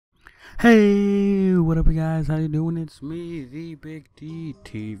Hey, what up, you guys? How you doing? It's me,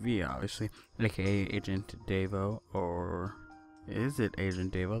 TheeBigDTV, obviously, aka Agent Davo, or is it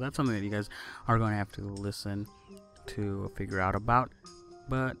Agent Davo? That's something that you guys are going to have to listen to figure out about,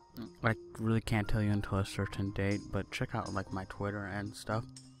 but I really can't tell you until a certain date. But check out like my Twitter and stuff,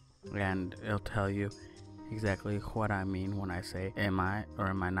 and it'll tell you exactly what I mean when I say am I or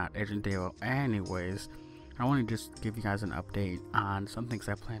am I not Agent Davo. Anyways, I want to just give you guys an update on some things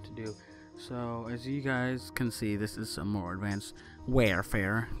I plan to do. So as you guys can see, this is some more advanced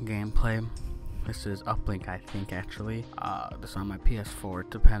warfare gameplay. This is uplink, I think, actually. This is on my PS4. It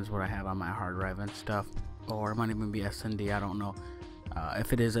depends what I have on my hard drive and stuff, or it might even be S&D. I don't know.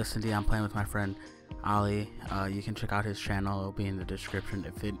 If it is S&D, I'm playing with my friend Ali. You can check out his channel. It'll be in the description.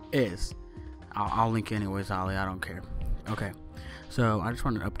 If it is, I'll link you anyways, Ali. I don't care. Okay, so I just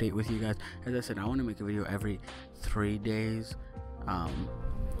wanted to update with you guys. As I said, I want to make a video every 3 days.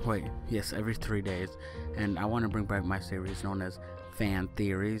 Every 3 days, and I want to bring back my series known as Fan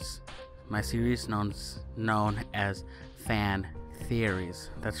Theories. My series known as Fan Theories.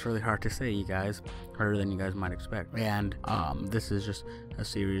 That's really hard to say, you guys, harder than you guys might expect. And this is just a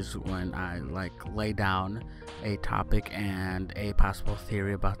series when I lay down a topic and a possible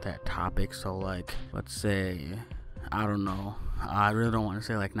theory about that topic. So like, let's say, I don't know, I really don't want to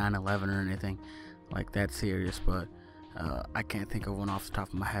say like 9/11 or anything like that serious, but I can't think of one off the top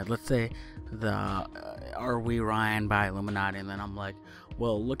of my head. Let's say the Are We Ryan by Illuminati, and then I'm like,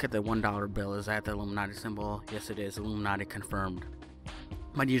 well, look at the $1 bill. Is that the Illuminati symbol? Yes, it is. Illuminati confirmed.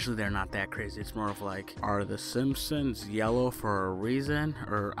 But usually they're not that crazy. It's more of like, are the Simpsons yellow for a reason?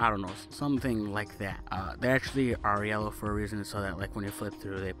 Or I don't know, something like that. They actually are yellow for a reason, so that like when you flip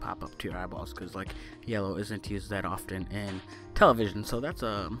through, they pop up to your eyeballs, because like yellow isn't used that often in television. So that's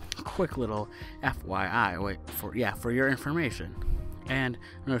a quick little FYI. For your information. And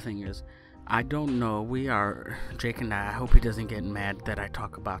another thing is, I don't know, Jake and I hope he doesn't get mad that I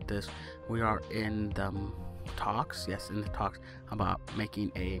talk about this. We are in the talks about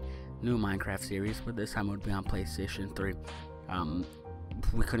making a new Minecraft series, but this time it would be on PlayStation 3.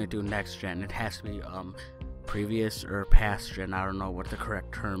 We couldn't do next gen. It has to be previous or past gen. I don't know what the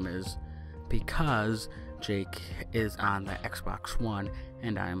correct term is, because Jake is on the Xbox One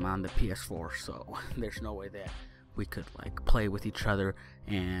and I'm on the PS4, so there's no way that we could like play with each other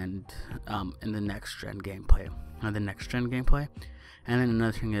and in the next gen gameplay. And then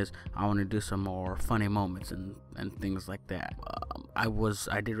another thing is, I want to do some more funny moments and things like that.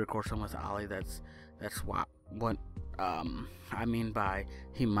 I did record some with Ali. That's what I mean by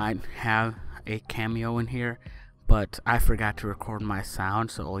he might have a cameo in here, but I forgot to record my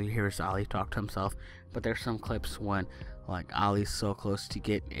sound, so all you hear is Ali talk to himself. But there's some clips when like Ali's so close to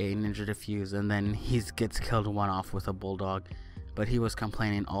get a ninja defuse, and then he gets killed one off with a bulldog. But he was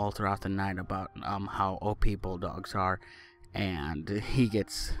complaining all throughout the night about how OP bulldogs are, and he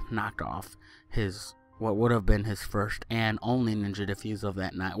gets knocked off his what would have been his first and only ninja defuse of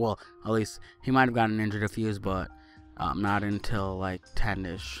that night. Well, at least he might have gotten a ninja defuse, but not until like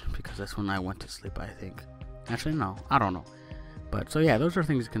 10ish, because that's when I went to sleep, I think. Actually, no, I don't know. But so yeah, those are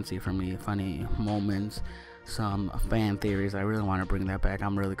things you can see from me. Funny moments, some fan theories. I really want to bring that back.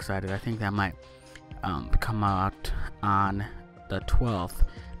 I'm really excited. I think that might come out on the 12th,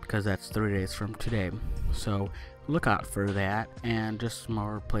 because that's 3 days from today. So look out for that, and just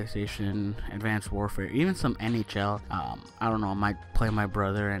more PlayStation, Advanced Warfare, even some NHL. I don't know, I might play my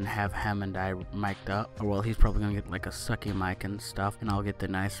brother and have him and I mic'd up, or well, he's probably gonna get like a sucky mic and stuff, and I'll get the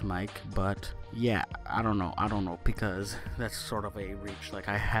nice mic. But yeah, I don't know, because that's sort of a reach. Like,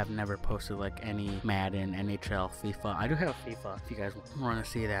 I have never posted like any Madden, NHL, FIFA. I do have FIFA, if you guys want to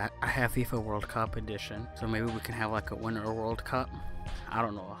see that. I have FIFA World Cup edition, so maybe we can have like a Winter World Cup. I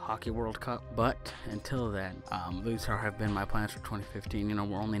don't know, a Hockey World Cup. But until then, these have been my plans for 2015. You know,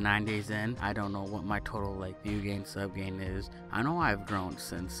 we're only 9 days in. I don't know what my total like view gain, sub gain is. I know I've grown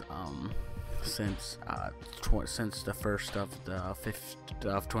since the first of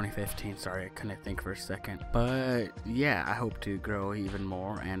 2015. Sorry, I couldn't think for a second. But yeah, I hope to grow even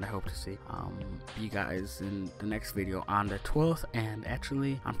more, and I hope to see you guys in the next video on the 12th. And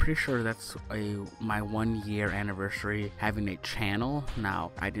actually, I'm pretty sure that's my 1 year anniversary having a channel.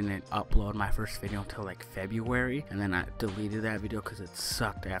 Now, I didn't upload my first video until like February, and then I deleted that video because it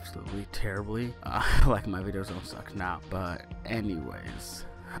sucked absolutely terribly. Like, my videos don't suck now, but anyways,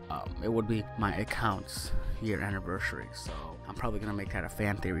 it would be my account's year anniversary, so I'm probably gonna make that a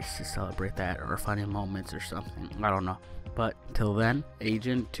fan theory to celebrate that, or funny moments or something. I don't know. But till then,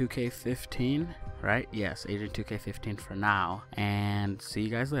 Agent 2K15, right? Yes, Agent 2K15 for now, and see you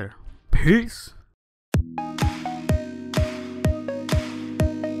guys later. Peace.